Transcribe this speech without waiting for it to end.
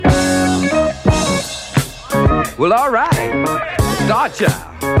Well, all right. Star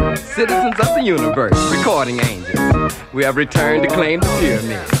Child, citizens of the universe, recording angels. We have returned to claim the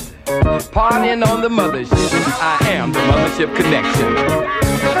pyramids. Partying on the mothership. I am the mothership connection.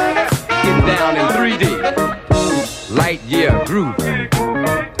 Getting down in 3D. Light year grooving.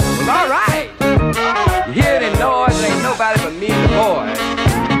 Well, all right. You hear the noise? Ain't nobody but me and the boys.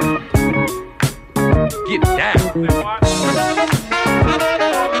 Get down.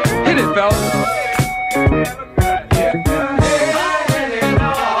 Hit it, fellas.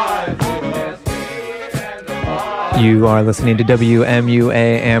 You are listening to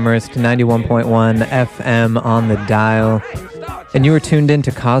WMUA Amherst 91.1 FM on the dial, and you are tuned in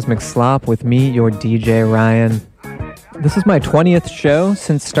to Cosmic Slop with me, your DJ Ryan. This is my 20th show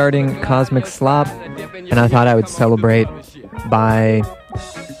since starting Cosmic Slop, and I thought I would celebrate by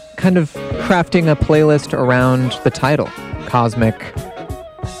kind of crafting a playlist around the title, Cosmic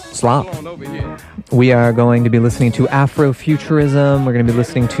Slop. We are going to be listening to Afrofuturism, we're going to be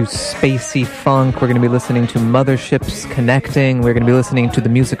listening to spacey funk, we're going to be listening to motherships connecting, we're going to be listening to the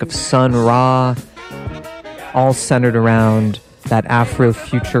music of Sun Ra, all centered around that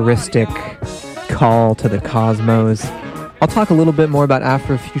Afrofuturistic call to the cosmos. I'll talk a little bit more about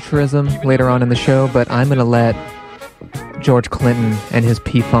Afrofuturism later on in the show, but I'm going to let George Clinton and his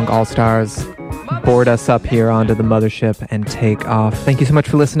P-Funk All-Stars board us up here onto the mothership and take off. Thank you so much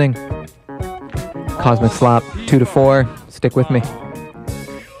for listening. Cosmic Slop, 2 to 4. Stick with me.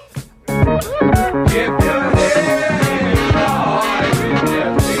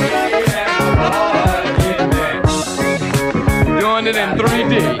 Doing it in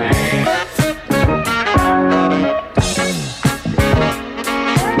 3D.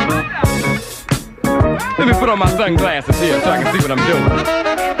 Let me put on my sunglasses here so I can see what I'm doing.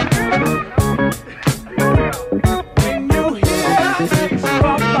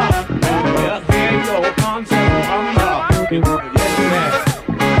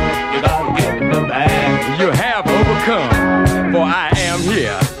 You have overcome, for I am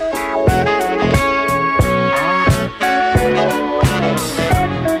here.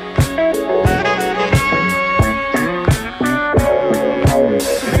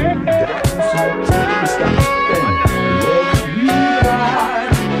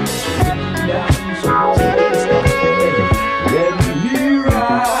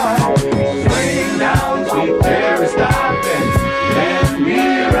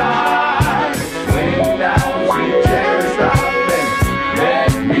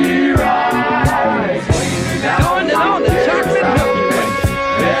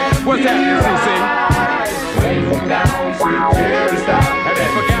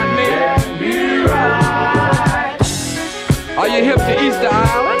 Are you hip to Easter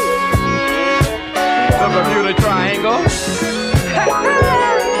Island? The Bermuda Triangle?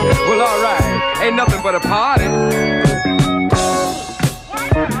 Well, all right. Ain't nothing but a party.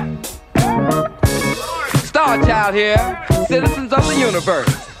 Star Child here, citizens of the universe.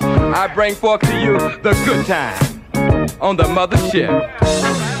 I bring forth to you the good time on the mothership.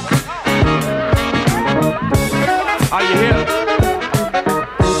 Are you here?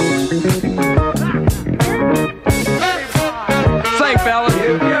 Sing, fellas.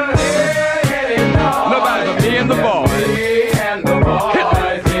 Nobody but me and the boys.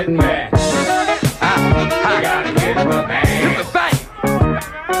 Hit me. I gotta hit the bang. Hit the bang.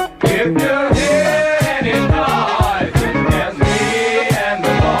 If you hear any noise, it's me and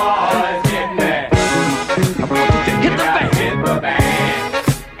the boys. Hit me. I want you to hit the bang. Hit the bang.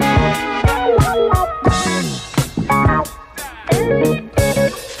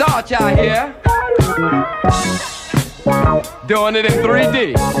 Star Child here. Doing it in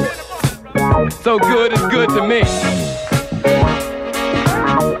 3D. So good is good to me.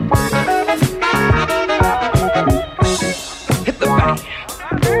 Hit the bang.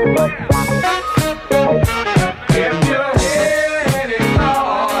 If you hear any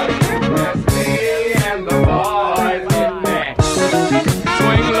noise, it's me and the boys. Hit me.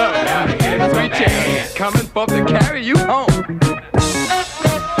 Swing low, gotta get 3 chains coming forth to carry you home.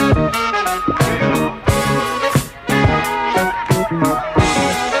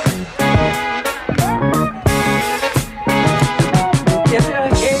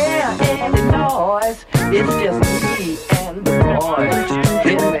 It's just me and the boys.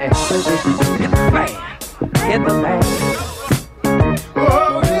 Hit me. Hit the bang. Hit the bang.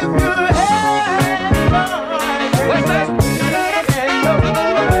 Oh, if you have what's that?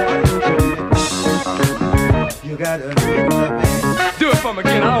 You gotta hit the bang. Do it for me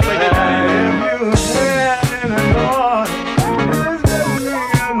again. I don't think they can.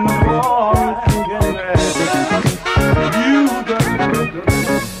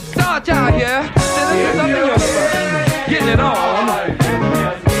 Star Child here. Citizens of the universe.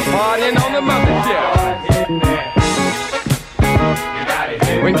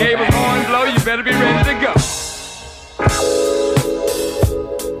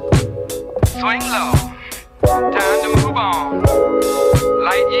 going low. Time to move on.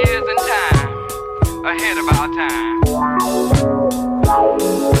 Light years in time, ahead of our time.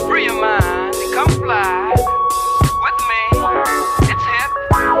 Free your mind and come fly with me. It's hip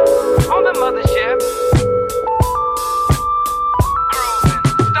on the mothership. Grooving,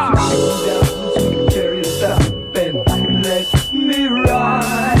 stop.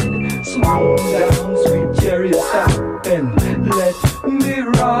 Slow down, sweet chariot, stop and let me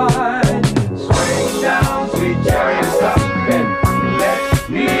ride. Swing down, sweet chariot, stop and let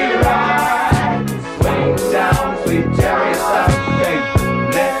me ride. Swing down, sweet chariot, stop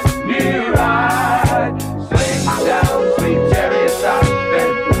and let me ride. Swing down, sweet chariot, stop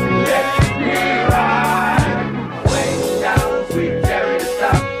and let me ride. Swing down, sweet chariot,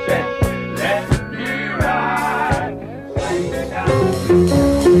 stop and let me ride. Swing down.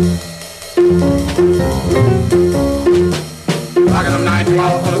 Rockin' them 90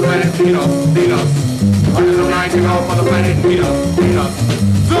 all for the planet Venus, Venus. Rockin' them 90 all for the planet Venus, Venus.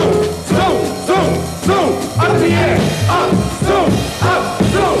 Zoom, zoom, zoom, zoom, up in the air, up, zoom,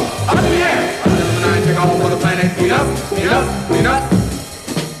 up in the air. Rockin' them 90 all for the planet Venus, Venus, Venus.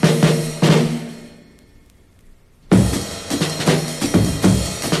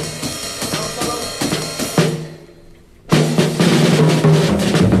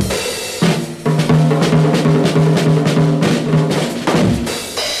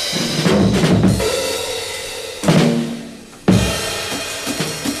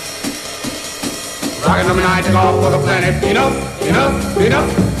 Rockin' them 90 all for the planet Venus, Venus, Venus.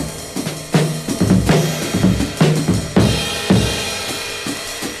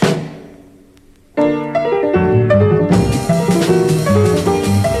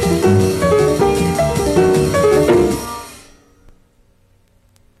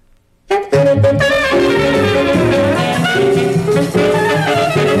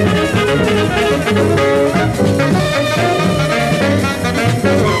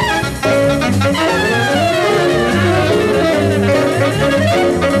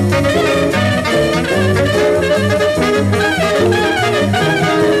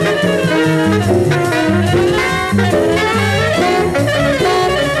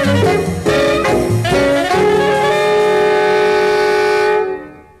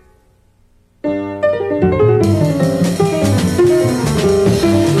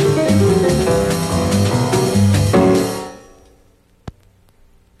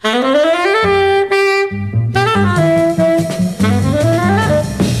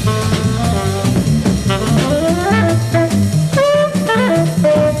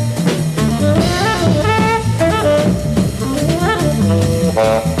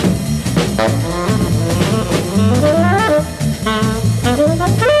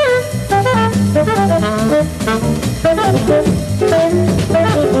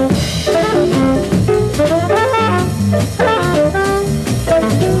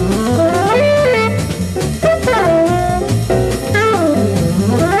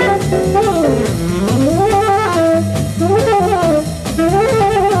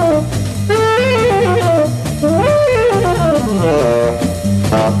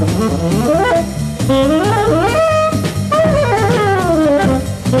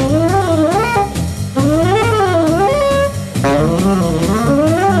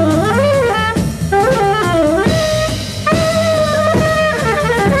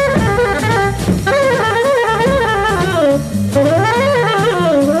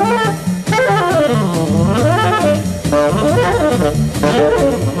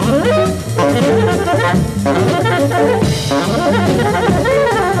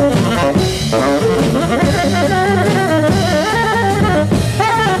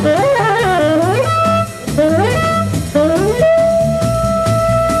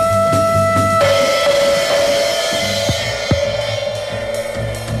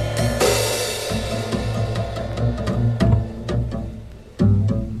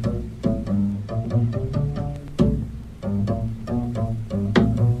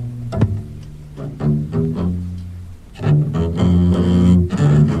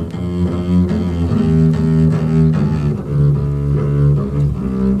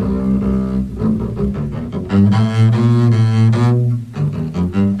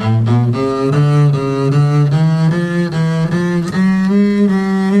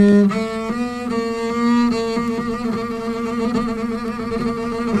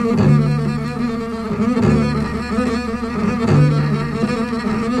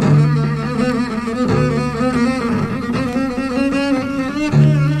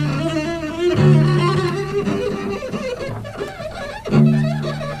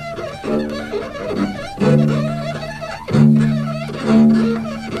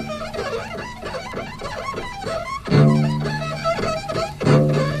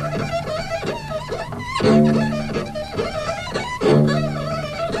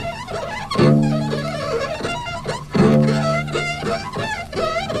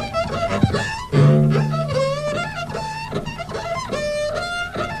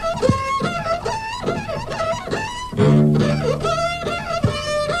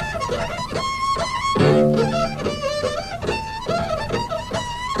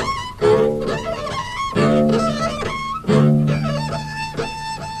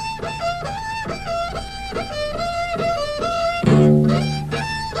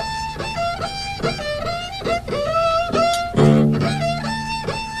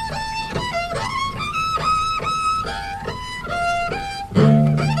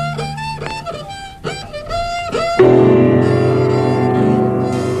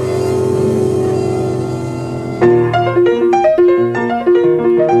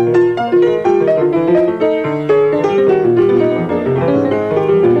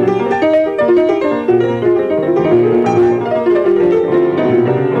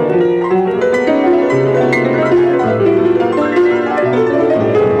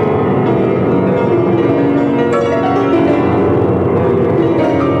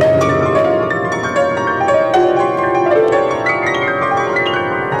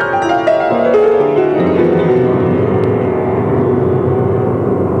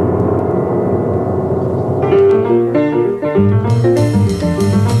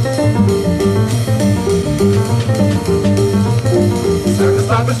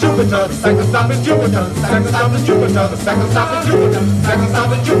 Jupiter, the second stop is Jupiter, the second stop is Jupiter, the second stop is Jupiter, the second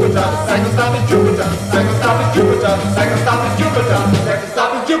stop is Jupiter, the second stop is Jupiter, the second stop is Jupiter, the second stop is Jupiter, the second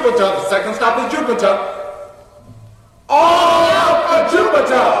stop is Jupiter, the second stop is Jupiter. All for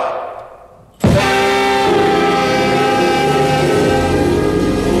Jupiter!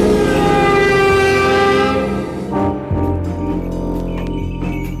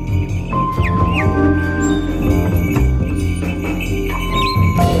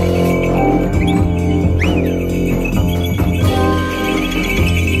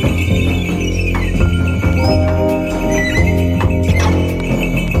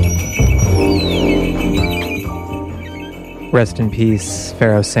 Rest in peace,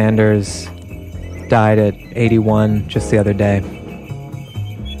 Pharoah Sanders died at 81 just the other day.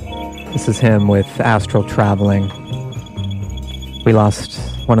 This is him with Astral Traveling. We lost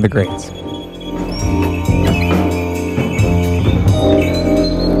one of the greats.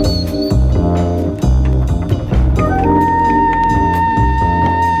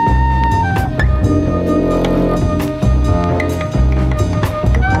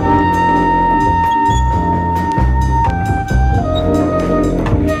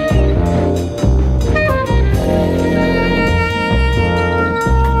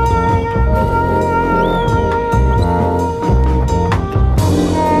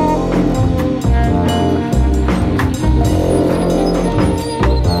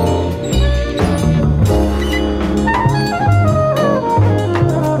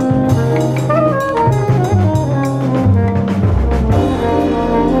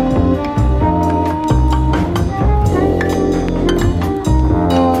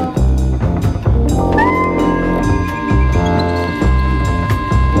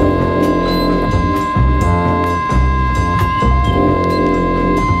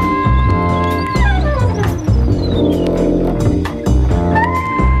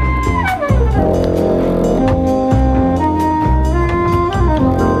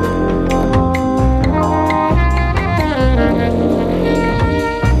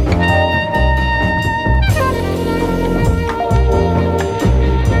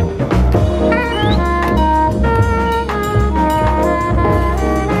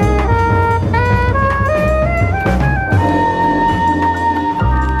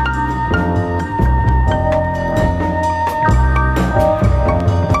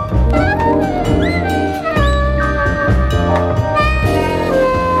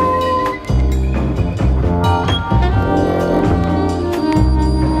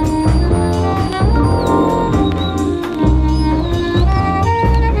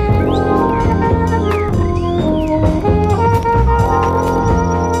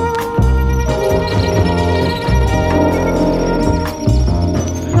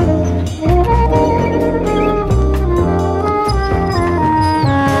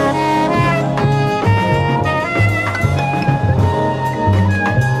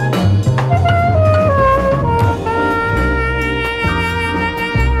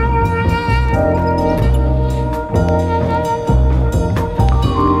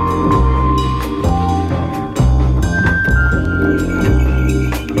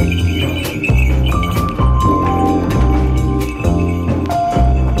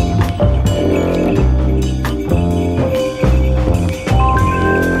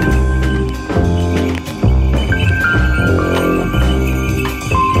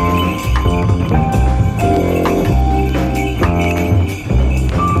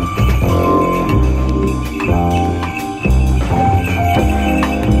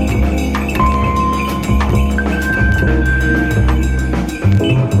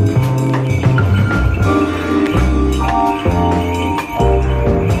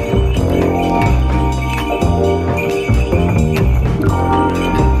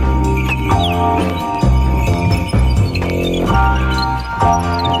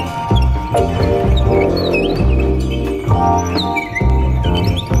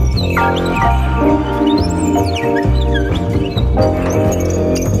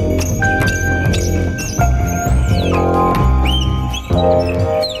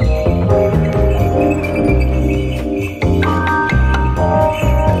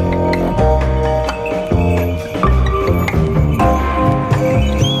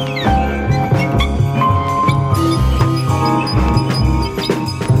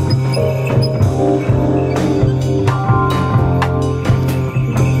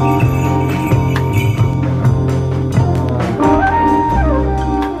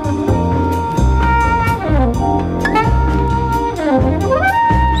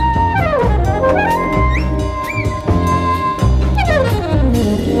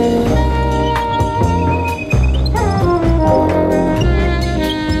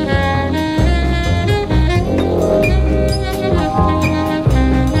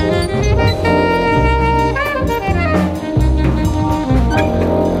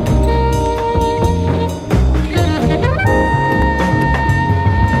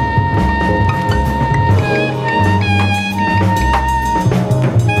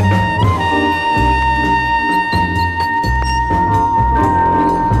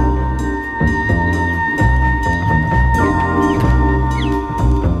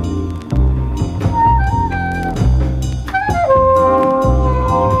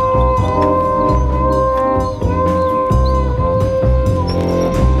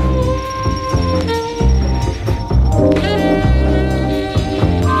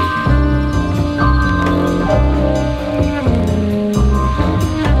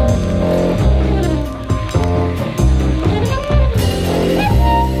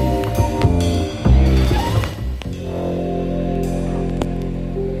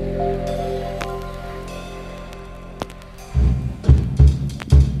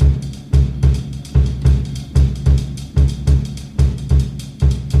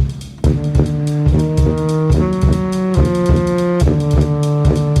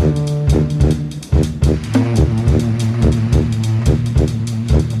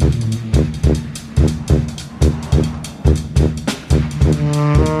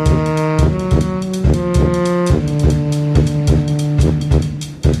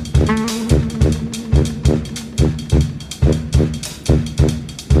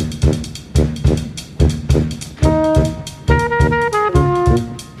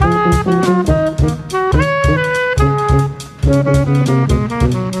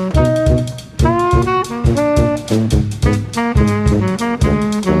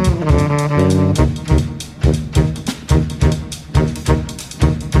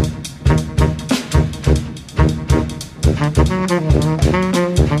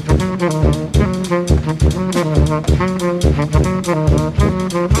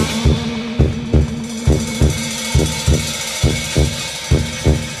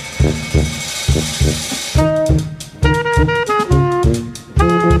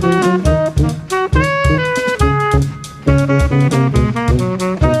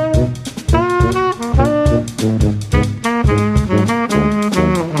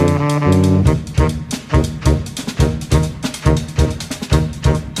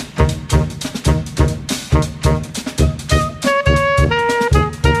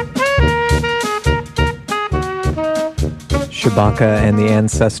 Shabaka and the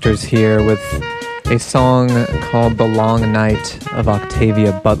Ancestors here with a song called The Long Night of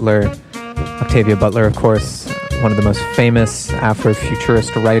Octavia Butler. Octavia Butler, of course, one of the most famous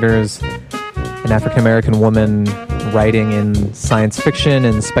Afrofuturist writers, an African-American woman writing in science fiction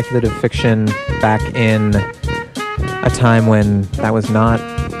and speculative fiction back in a time when that was not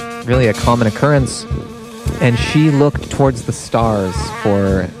really a common occurrence. And she looked towards the stars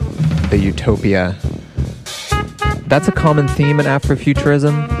for the utopia. That's a common theme in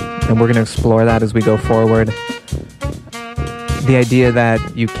Afrofuturism, and we're going to explore that as we go forward. The idea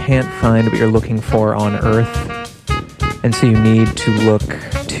that you can't find what you're looking for on Earth, and so you need to look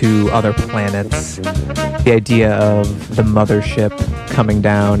to other planets. The idea of the mothership coming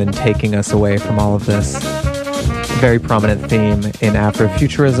down and taking us away from all of this. Very prominent theme in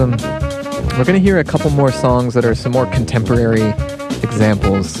Afrofuturism. We're going to hear a couple more songs that are some more contemporary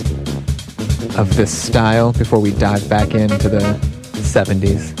examples of this style before we dive back into the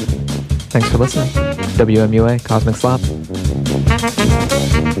 70s. Thanks for listening. WMUA, Cosmic Slop.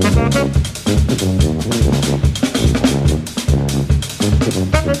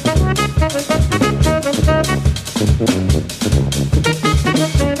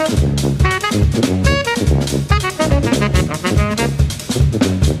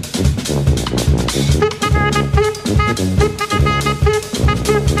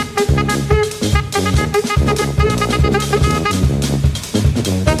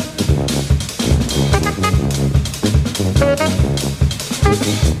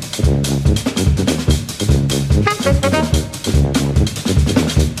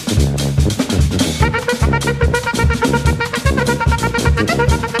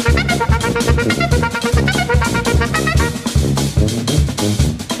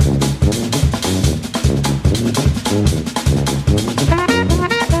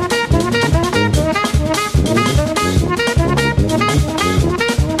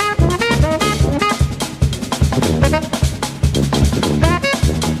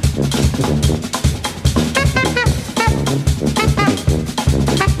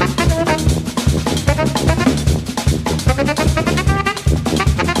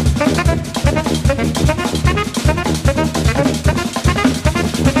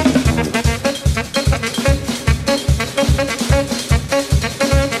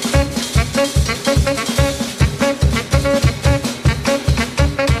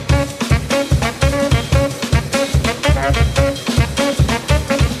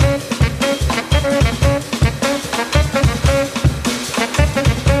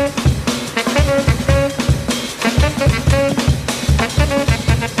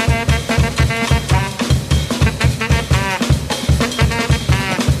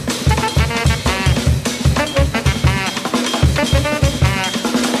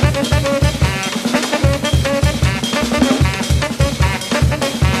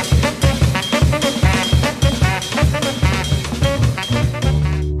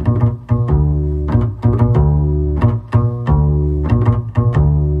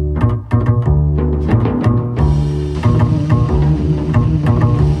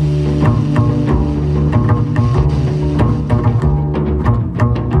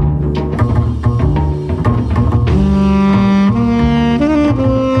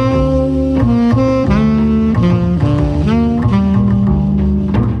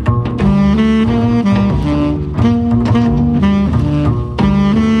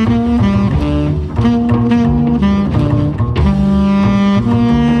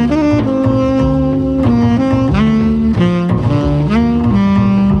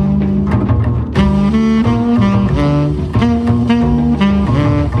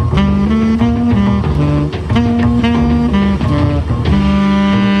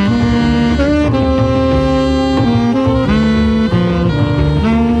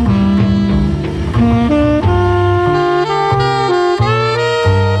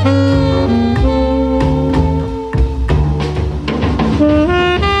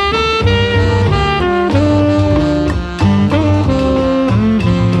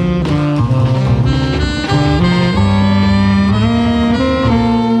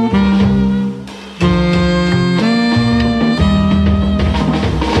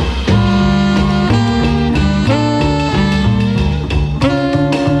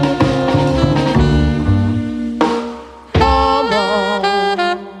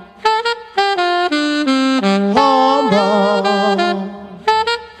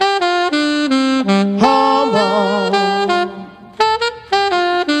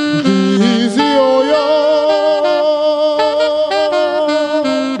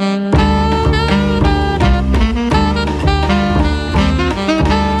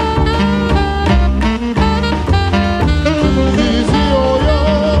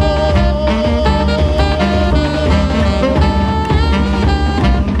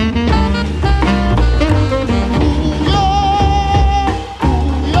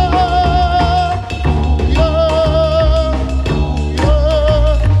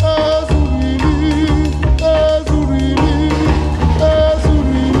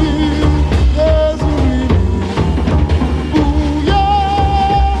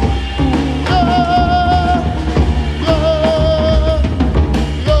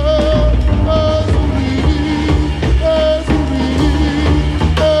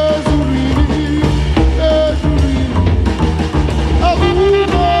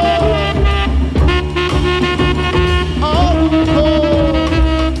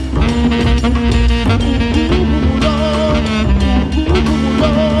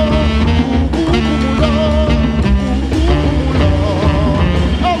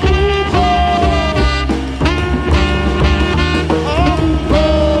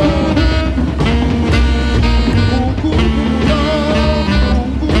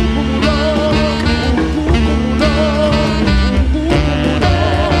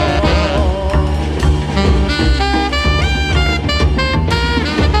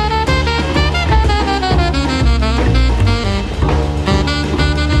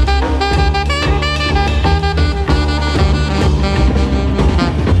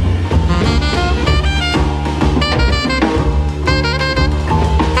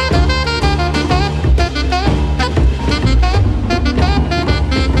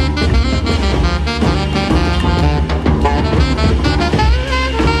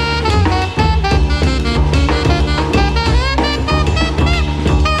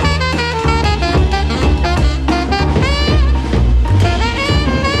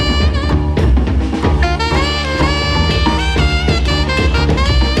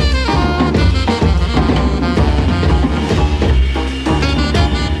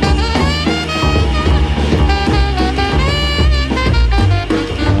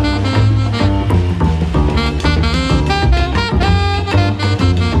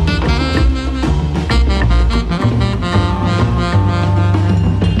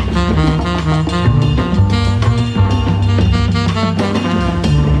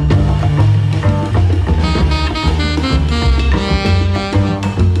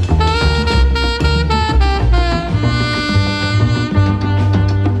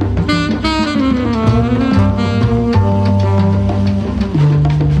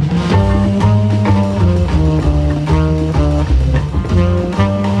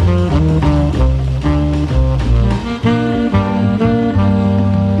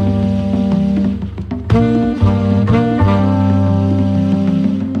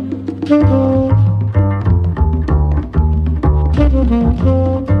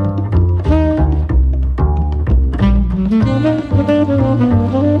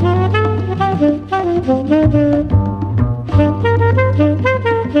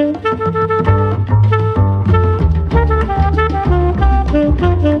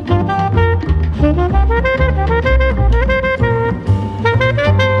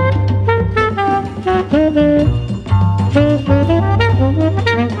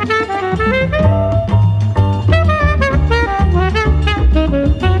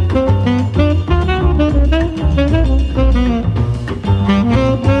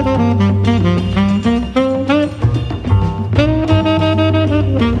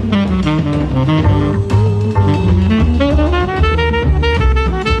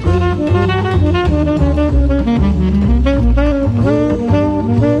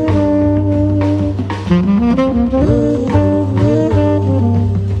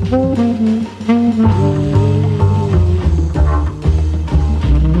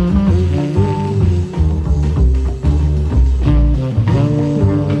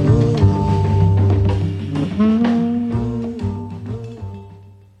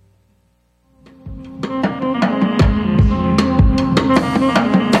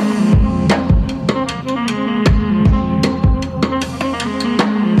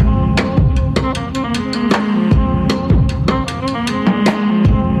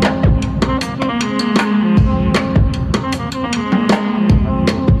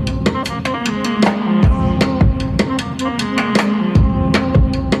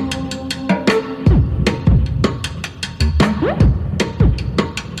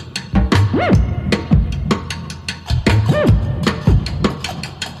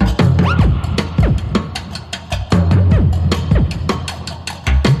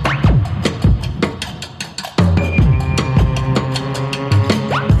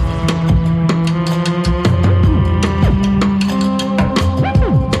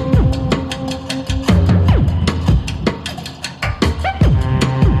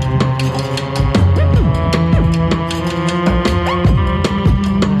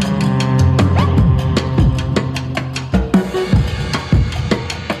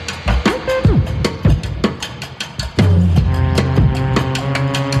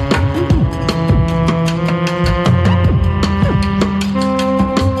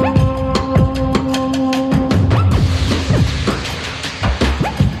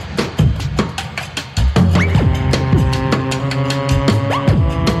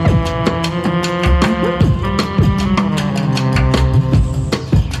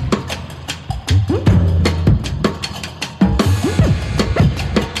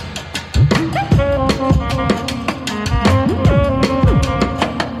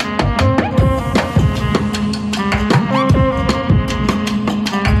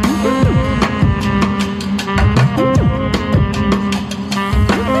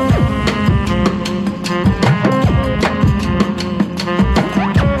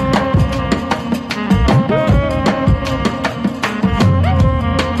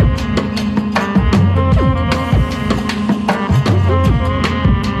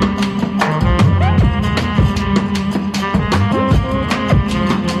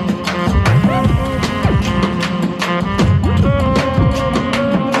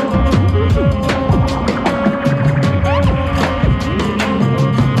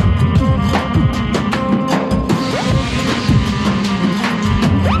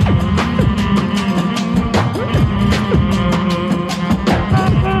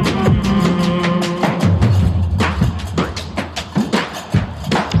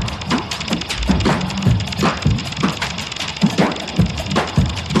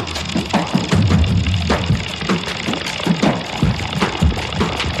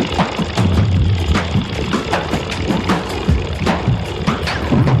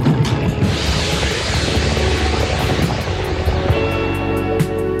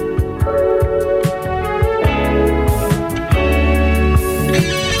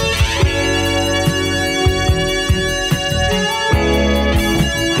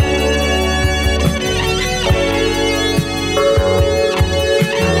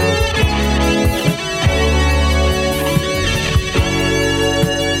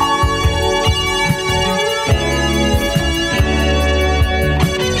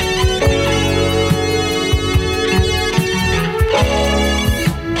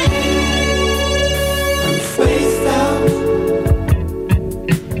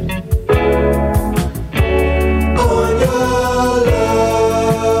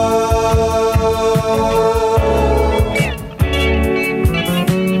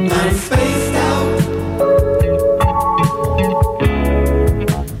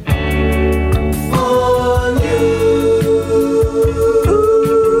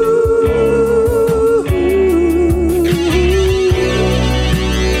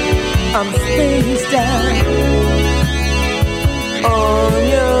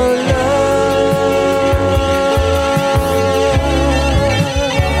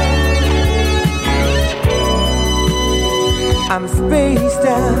 I'm spaced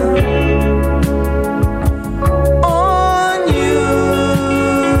out on you.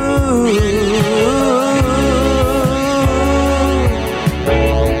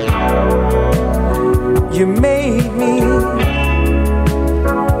 You made me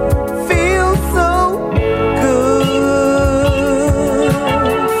feel so good.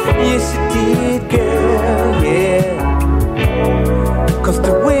 Yes, you did, girl, yeah. 'Cause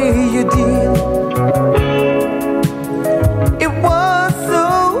the way you did, it was so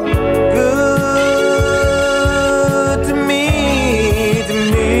good to me,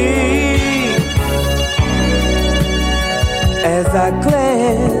 as I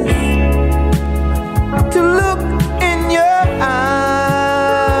glance to look in your eyes,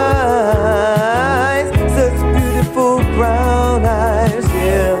 such beautiful brown eyes,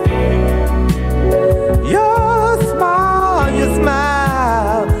 yeah. Your smile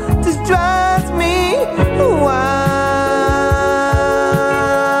just drives me wild,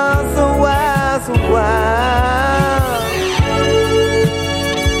 so wild, so wild.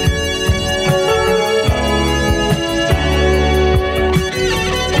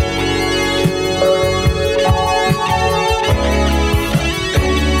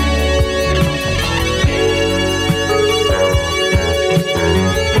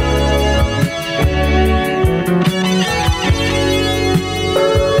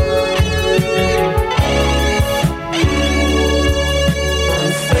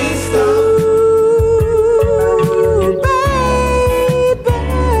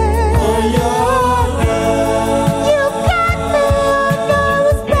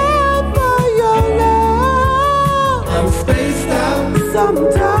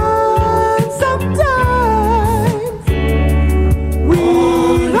 Sometimes we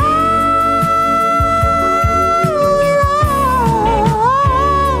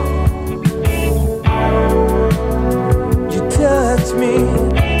you touch me,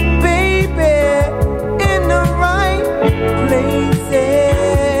 baby, in the right places,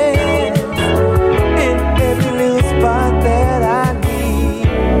 in every little spot that I need.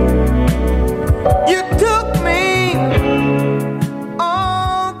 You took me.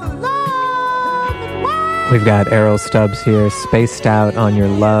 We've got Errol Stubbs here, Spaced Out on Your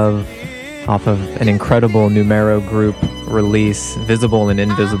Love, off of an incredible Numero Group release, Visible and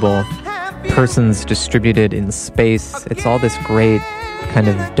Invisible, Persons Distributed in Space. It's all this great kind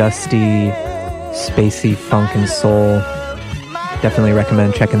of dusty, spacey funk and soul. Definitely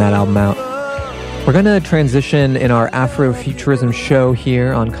recommend checking that album out. We're going to transition in our Afrofuturism show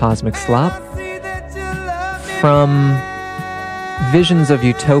here on Cosmic Slop from visions of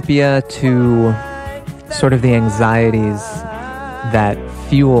utopia to sort of the anxieties that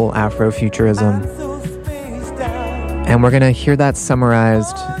fuel Afrofuturism. And we're going to hear that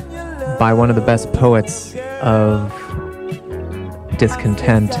summarized by one of the best poets of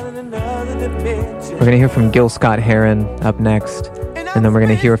discontent. We're going to hear from Gil Scott-Heron up next, and then we're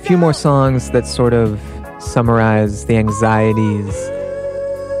going to hear a few more songs that sort of summarize the anxieties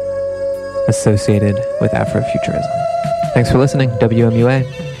associated with Afrofuturism. Thanks for listening. WMUA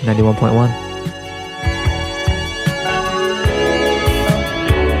 91.1.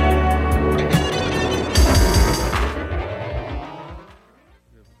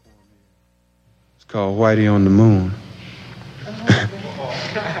 Called Whitey on the Moon.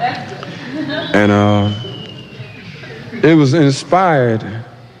 And it was inspired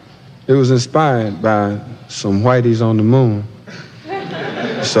by some whiteys on the moon.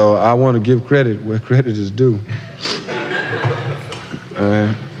 So I want to give credit where credit is due. All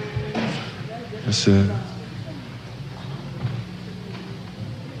right. That's it.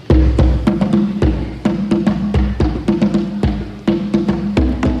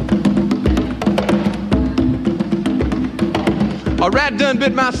 A rat done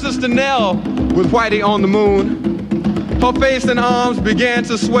bit my sister Nell with Whitey on the moon. Her face and arms began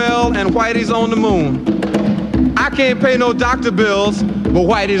to swell, and Whitey's on the moon. I can't pay no doctor bills, but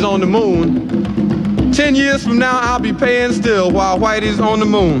Whitey's on the moon. 10 years from now, I'll be paying still while Whitey's on the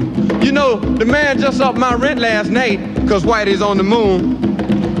moon. You know, the man just upped my rent last night, cause Whitey's on the moon.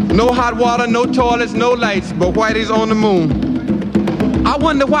 No hot water, no toilets, no lights, but Whitey's on the moon. I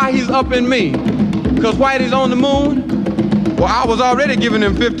wonder why he's upping me, cause Whitey's on the moon? Well, I was already giving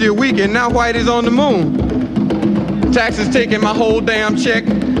him $50 a week, and now Whitey's on the moon. Taxes taking my whole damn check.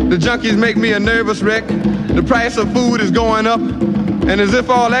 The junkies make me a nervous wreck. The price of food is going up. And as if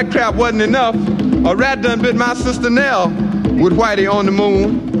all that crap wasn't enough, a rat done bit my sister Nell with Whitey on the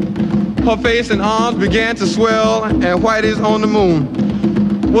moon. Her face and arms began to swell, and Whitey's on the moon.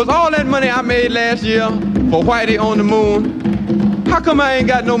 Was all that money I made last year for Whitey on the moon? How come I ain't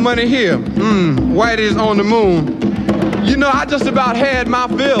got no money here? Whitey's on the moon. You know, I just about had my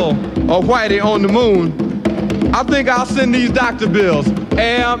fill of Whitey on the moon. I think I'll send these doctor bills,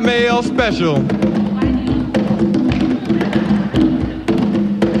 air mail special.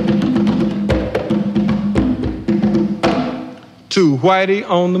 To Whitey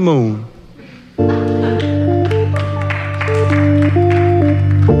on the moon.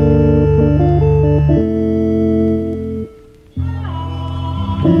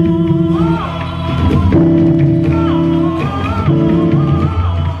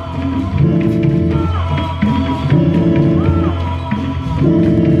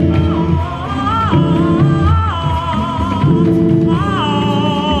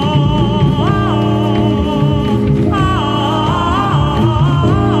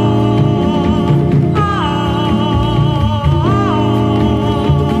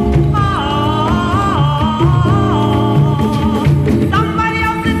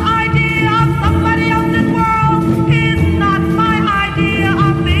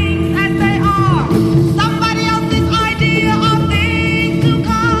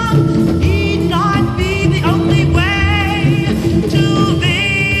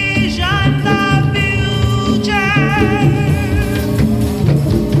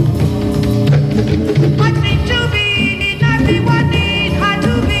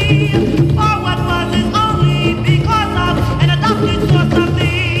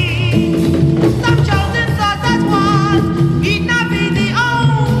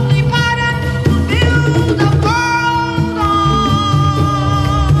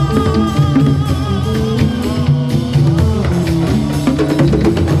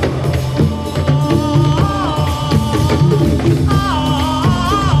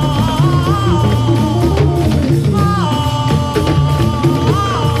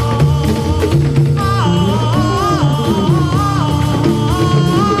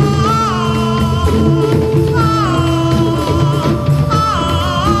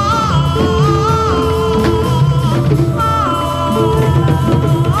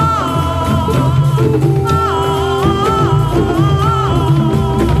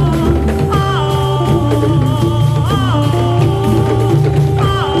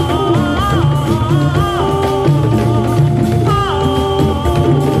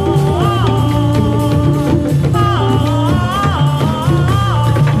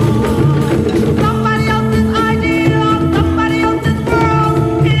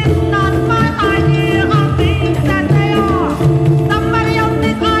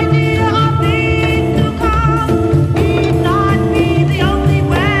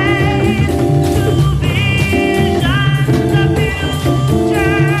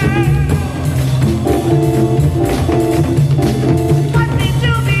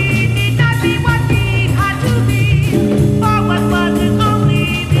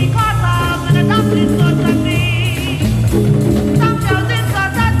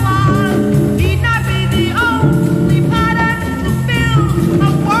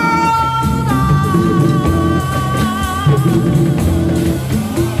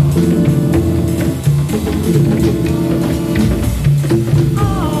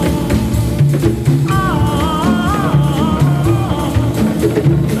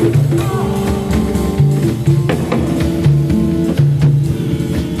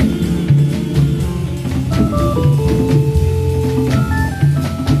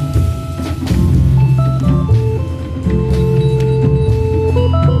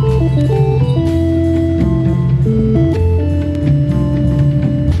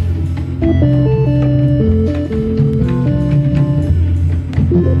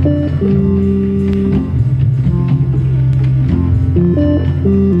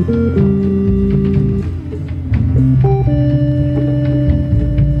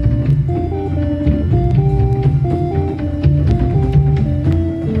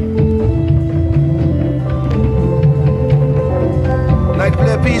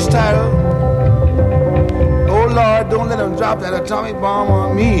 Drop that atomic bomb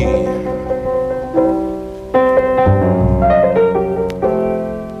on me.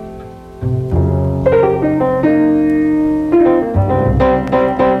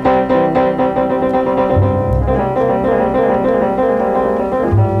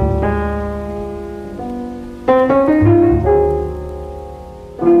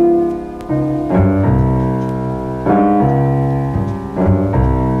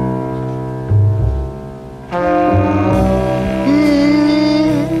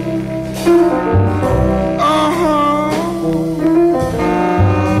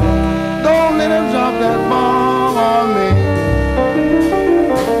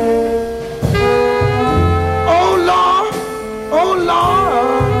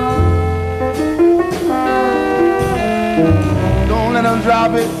 Don't let them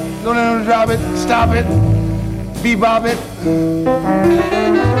drop it. Don't let them drop it. Stop it. Bebop it.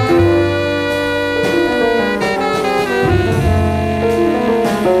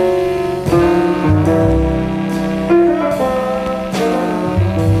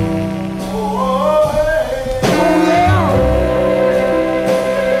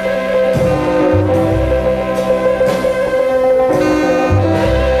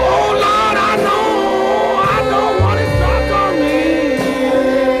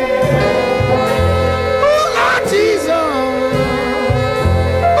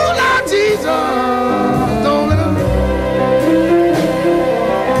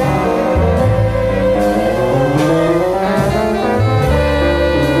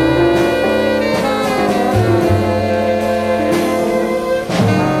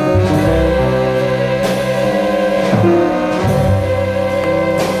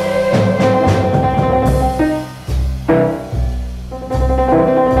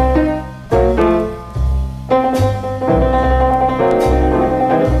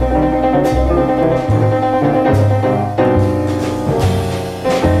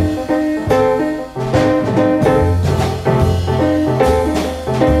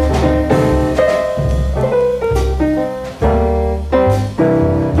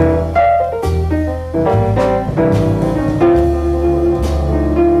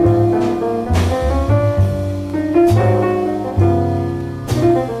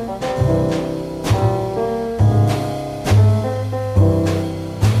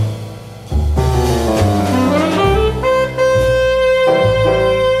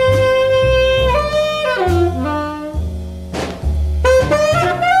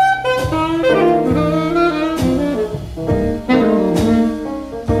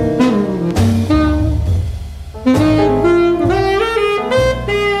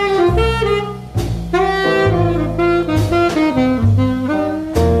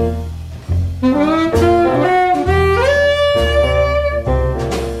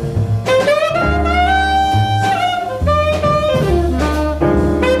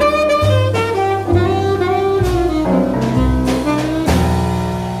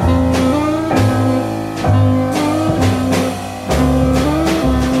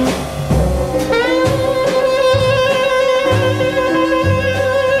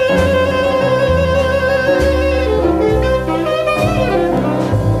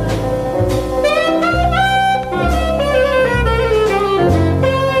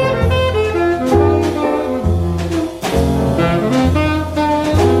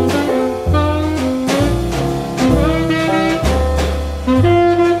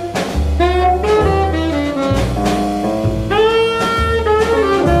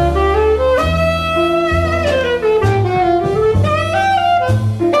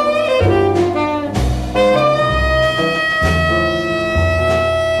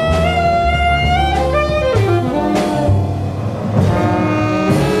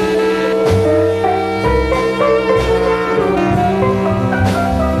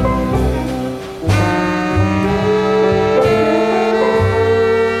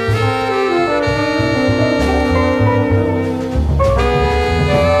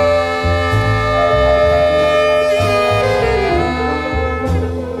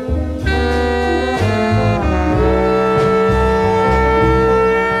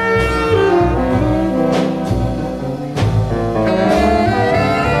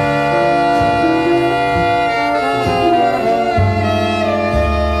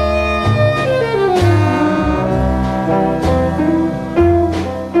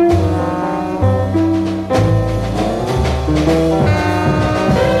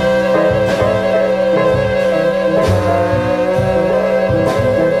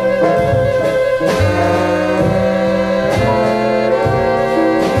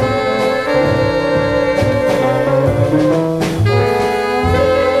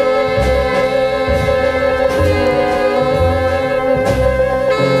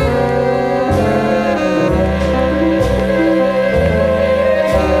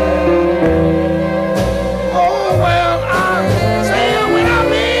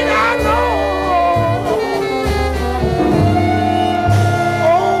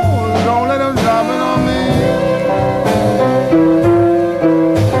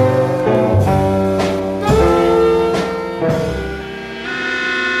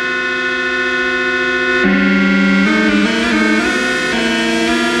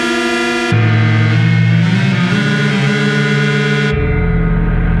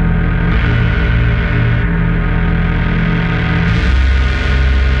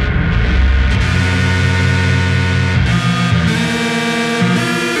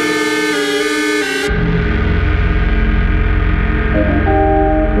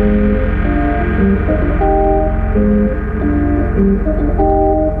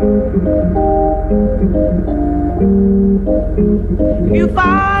 If you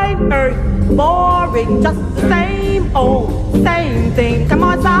find Earth boring, just the same old, same thing, come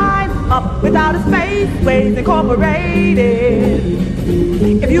on, sign up without a Spaceways Incorporated.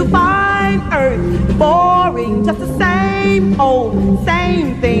 If you find Earth boring, just the same old,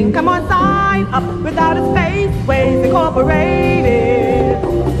 same thing, come on, sign up without a Spaceways Incorporated.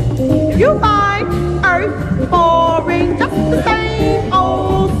 If you find Earth boring, just the same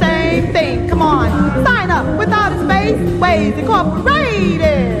old, same thing, come on, sign up without a Spaceways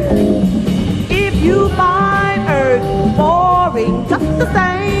Incorporated. If you find Earth boring, just the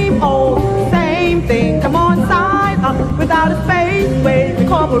same old, same thing, come on, sign up without a Spaceways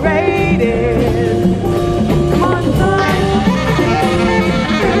Incorporated. Come on, sign.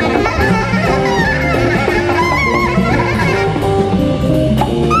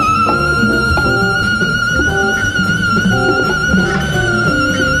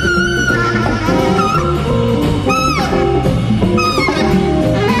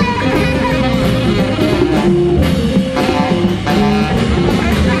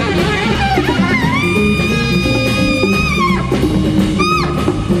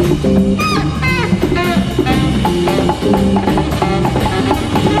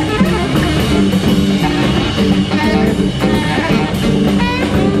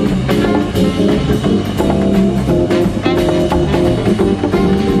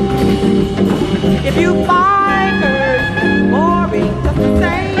 If you find Earth boring, just the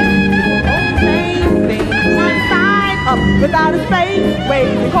same thing, one sign up without a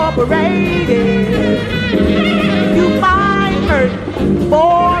Spaceways Incorporated. If you find Earth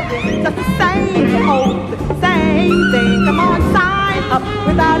boring, just the same old, same thing, come on, sign up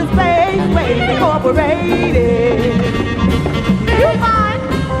without a Spaceways Incorporated. If you find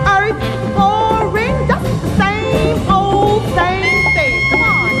Earth boring, just the same old, same thing, come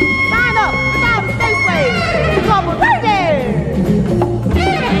on, sign up without a Spaceways Incorporated.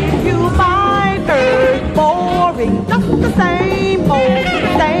 If you find Earth boring, just the same old,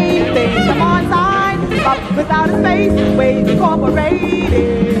 same thing, come on, sign up without a Spaceways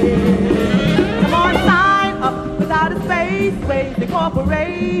Incorporated. Come on, sign up without a Spaceways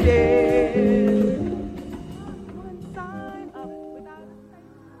Incorporated. Sign up without a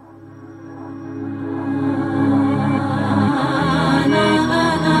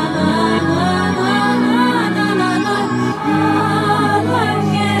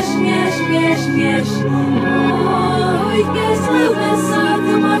Yes,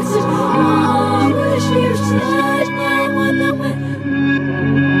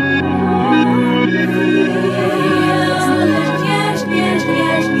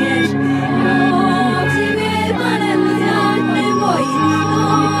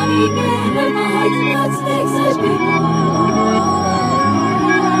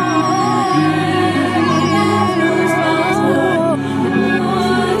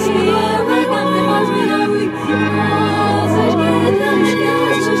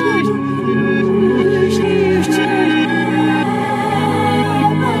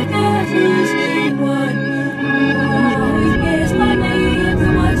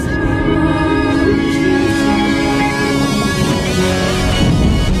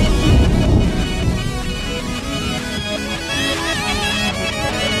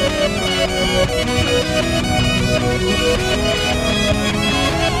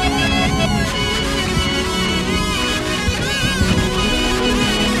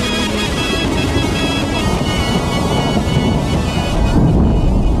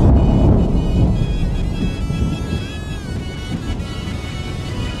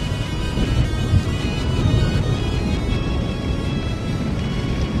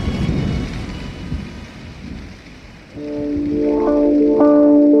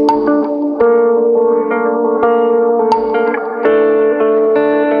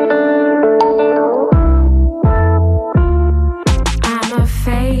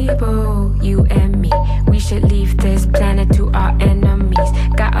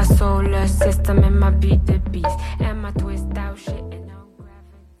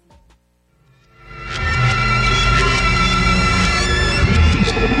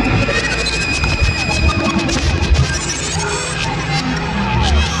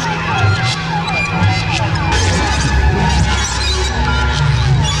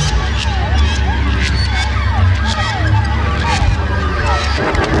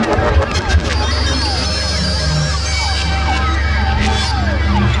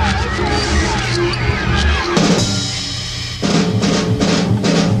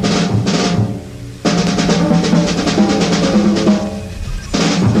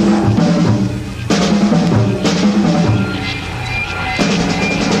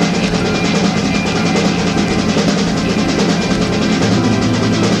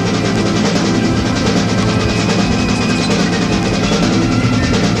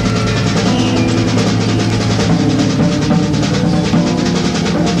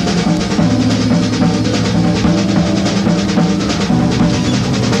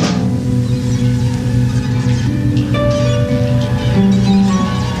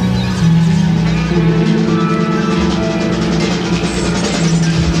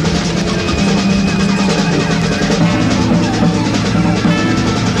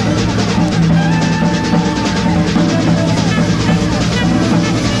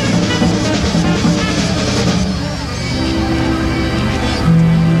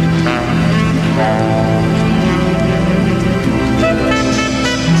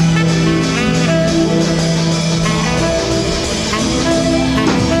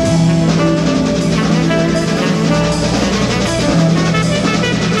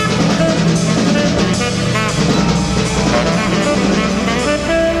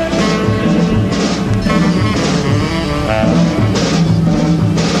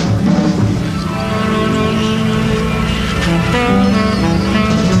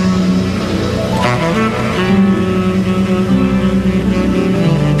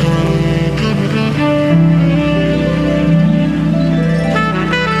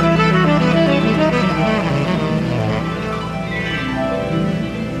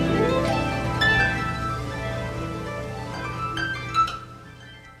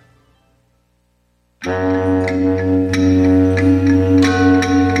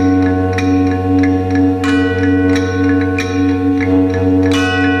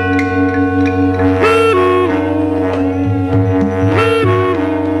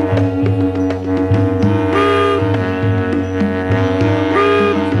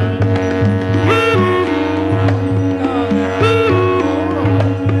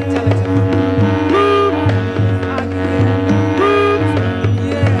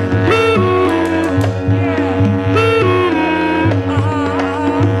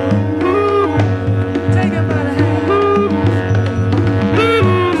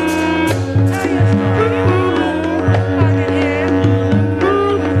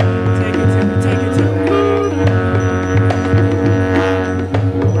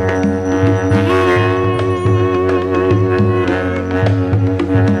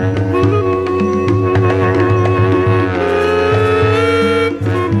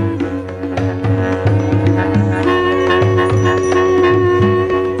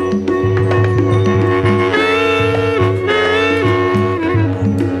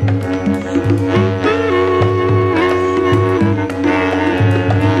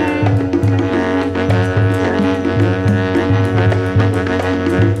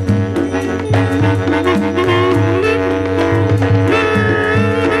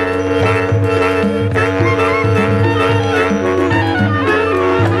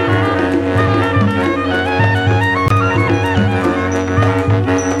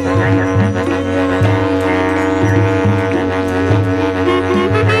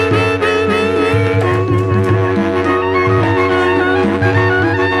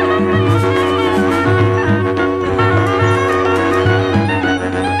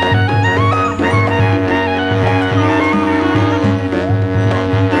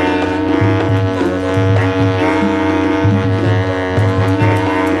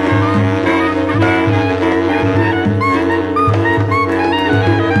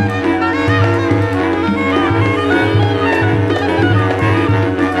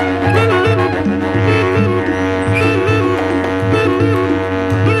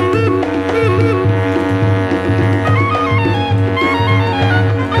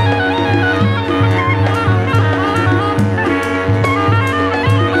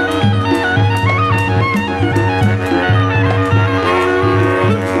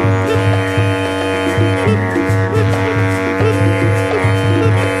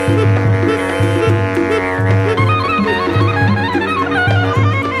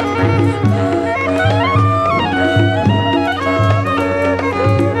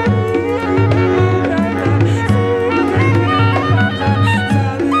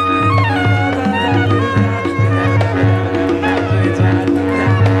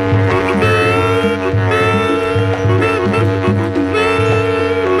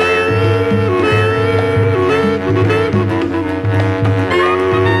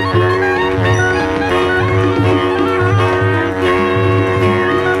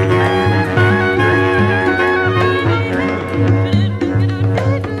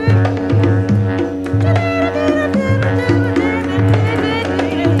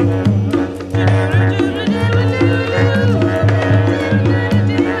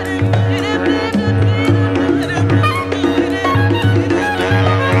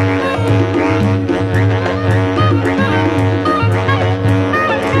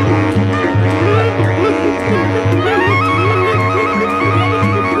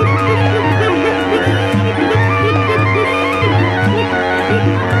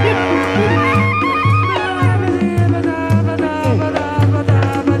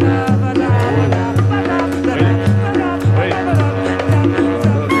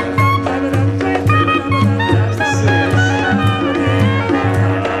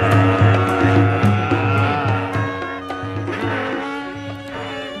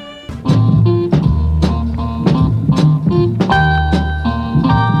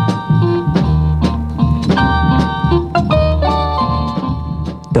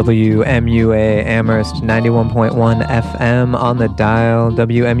 WMUA Amherst 91.1 FM on the dial,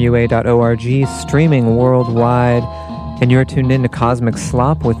 WMUA.org, streaming worldwide, and you're tuned in to Cosmic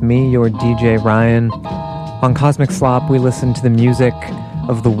Slop with me, your DJ Ryan. On Cosmic Slop, we listen to the music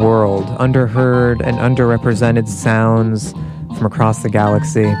of the world, underheard and underrepresented sounds from across the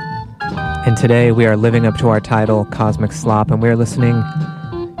galaxy. And today we are living up to our title, Cosmic Slop, and we are listening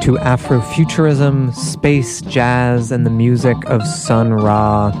to Afrofuturism, space, jazz, and the music of Sun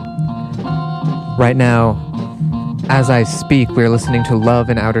Ra. Right now, as I speak, we're listening to Love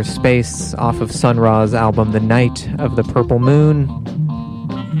in Outer Space off of Sun Ra's album, The Night of the Purple Moon.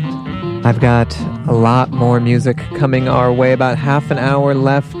 I've got a lot more music coming our way, about half an hour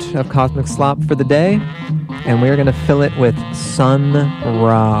left of Cosmic Slop for the day, and we're going to fill it with Sun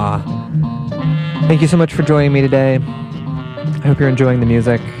Ra. Thank you so much for joining me today. I hope you're enjoying the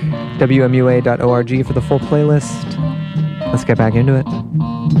music. WMUA.org for the full playlist. Let's get back into it.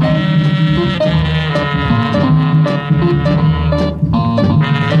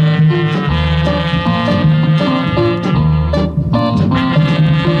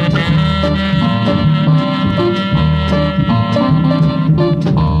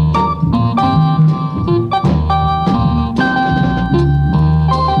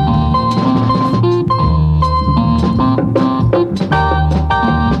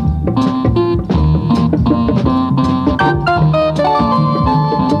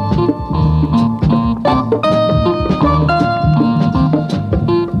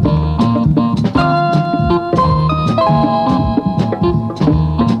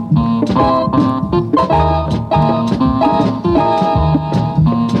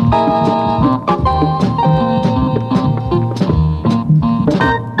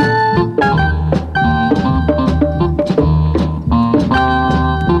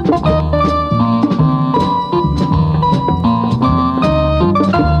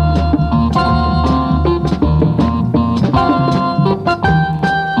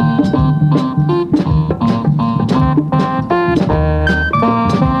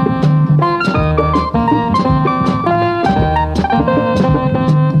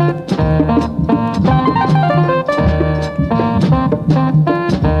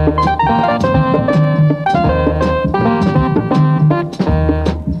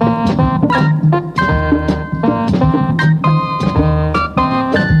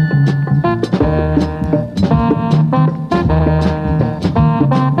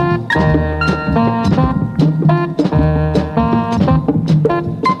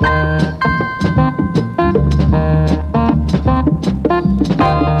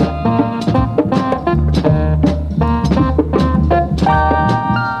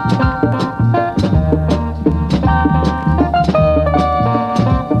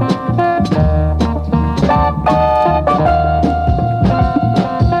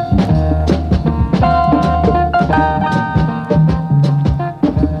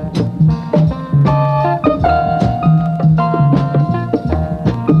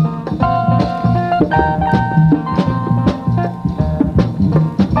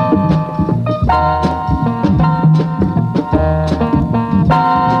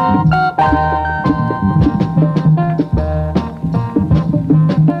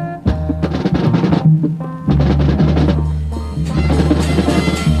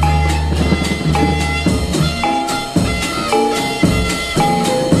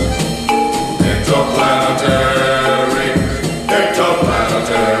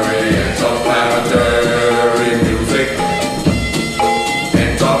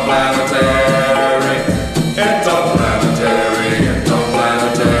 Interplanetary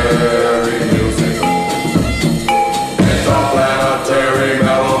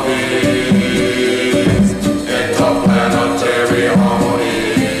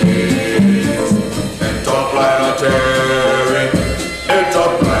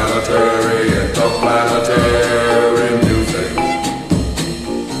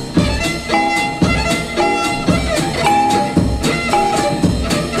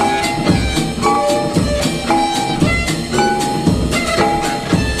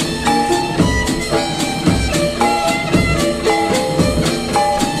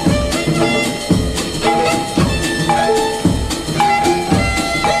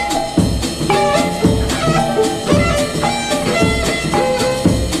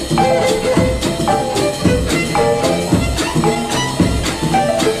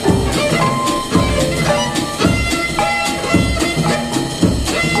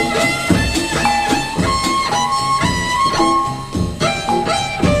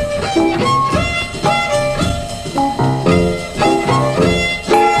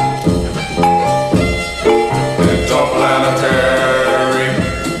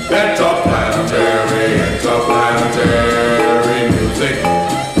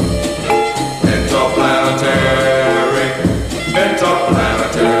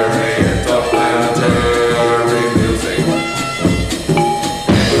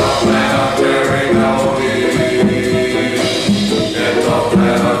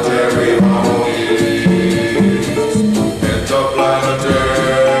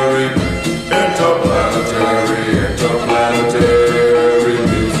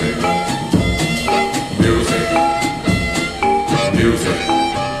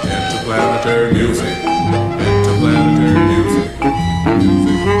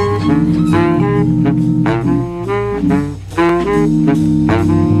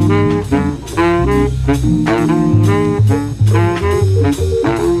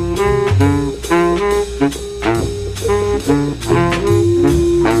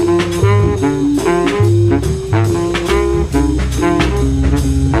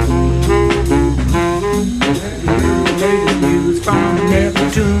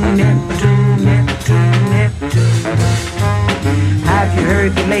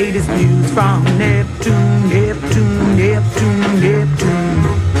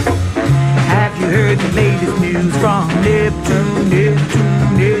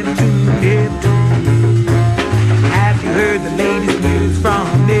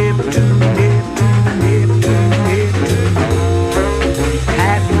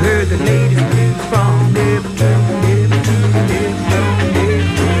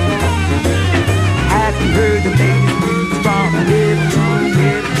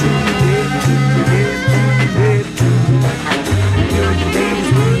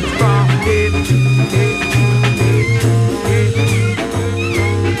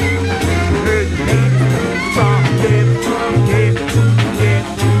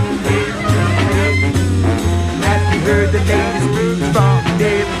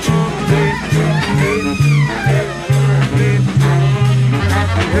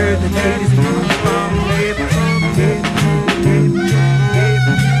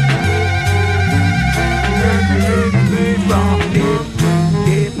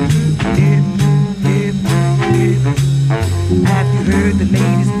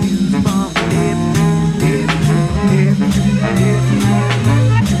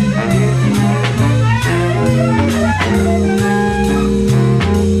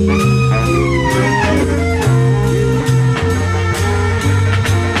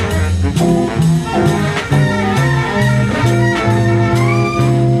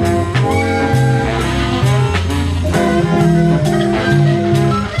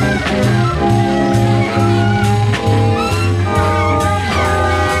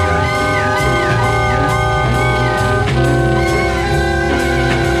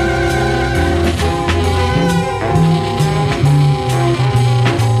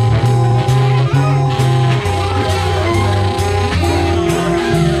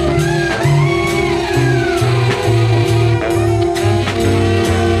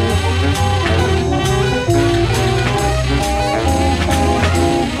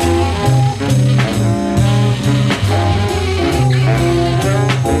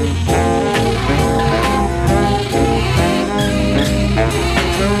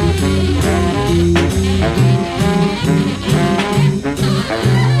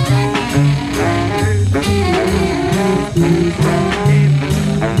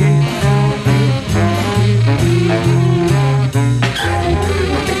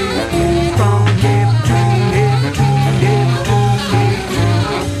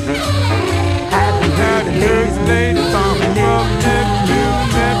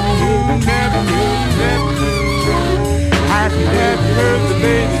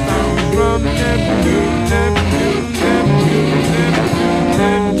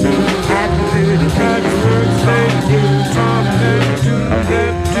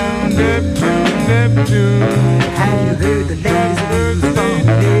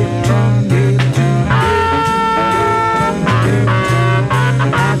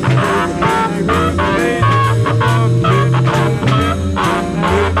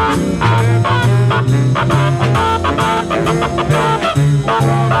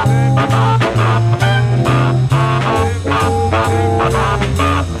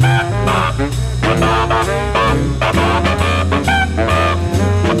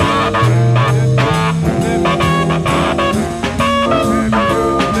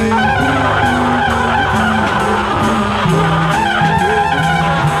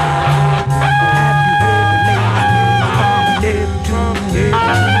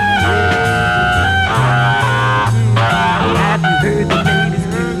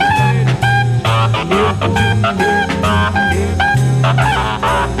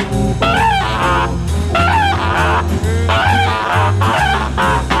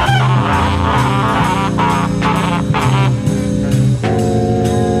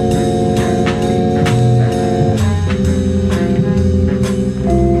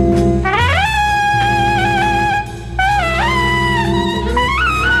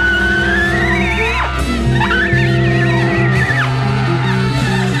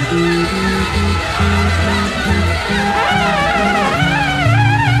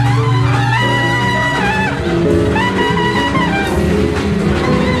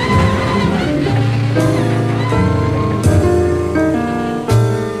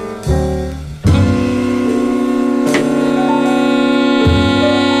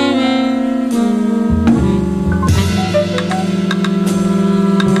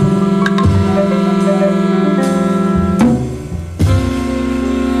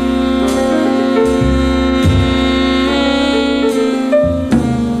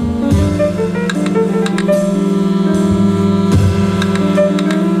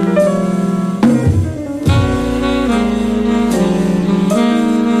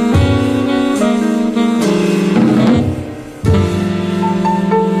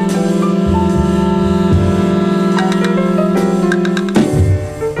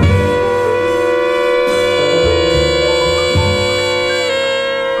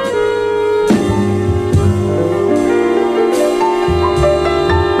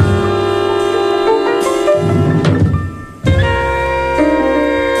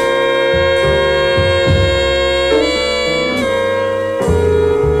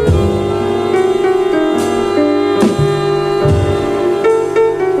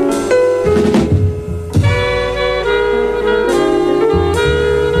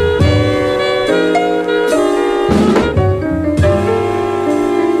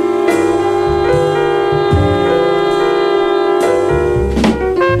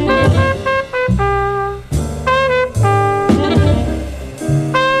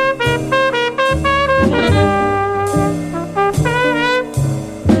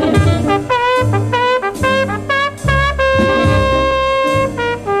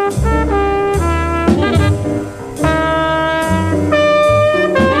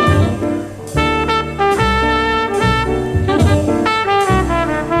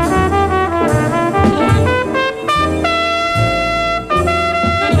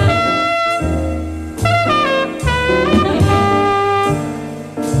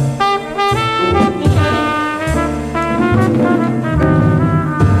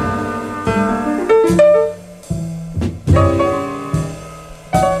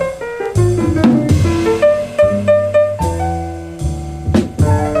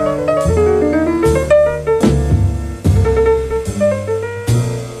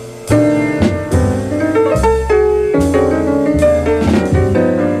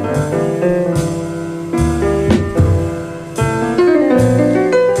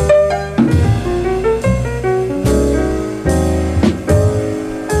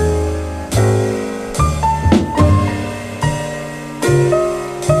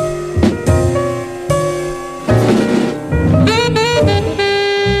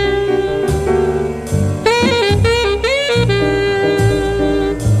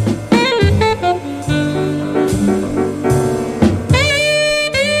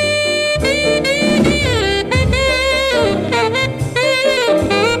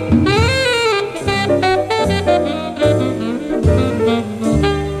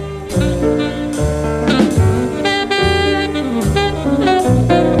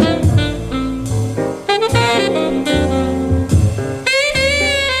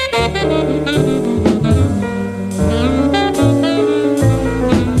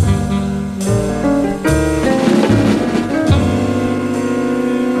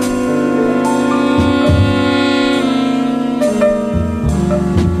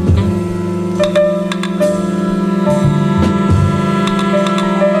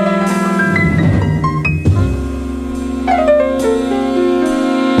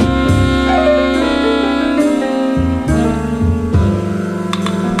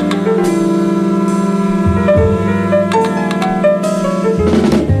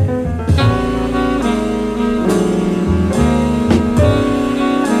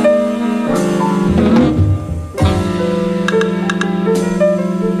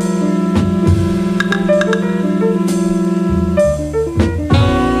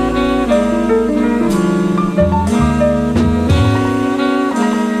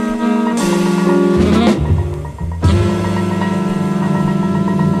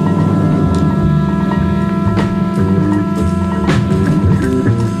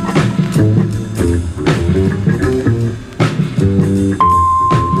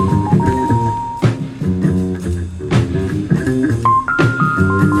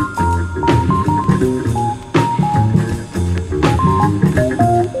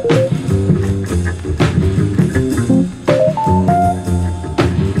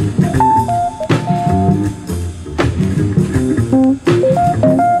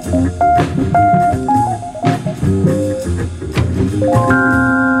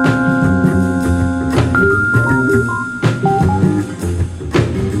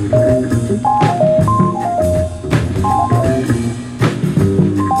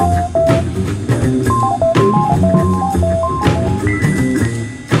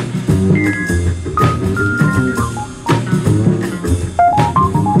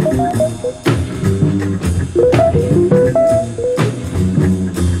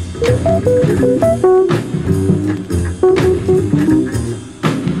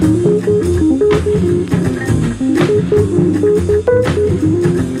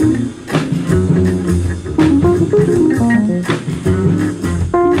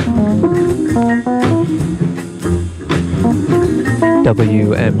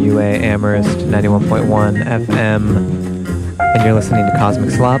WMUA Amherst 91.1 FM, and you're listening to Cosmic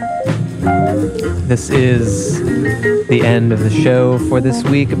Slop. This is the end of the show for this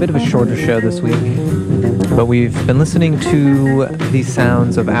week, a bit of a shorter show this week, but we've been listening to the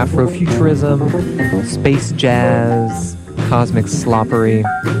sounds of Afrofuturism, space jazz, cosmic sloppery,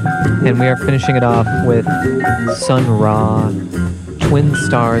 and we are finishing it off with Sun Ra, Twin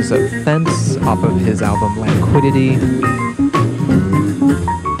Stars of Fence off of his album Languidity.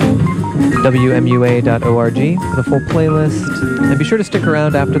 WMUA.org for the full playlist. And be sure to stick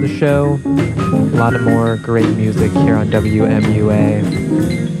around after the show. A lot of more great music here on WMUA.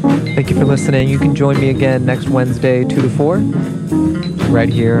 Thank you for listening. You can join me again next Wednesday, 2 to 4, right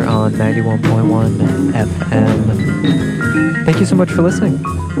here on 91.1 FM. Thank you so much for listening.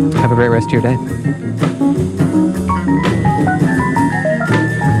 Have a great rest of your day.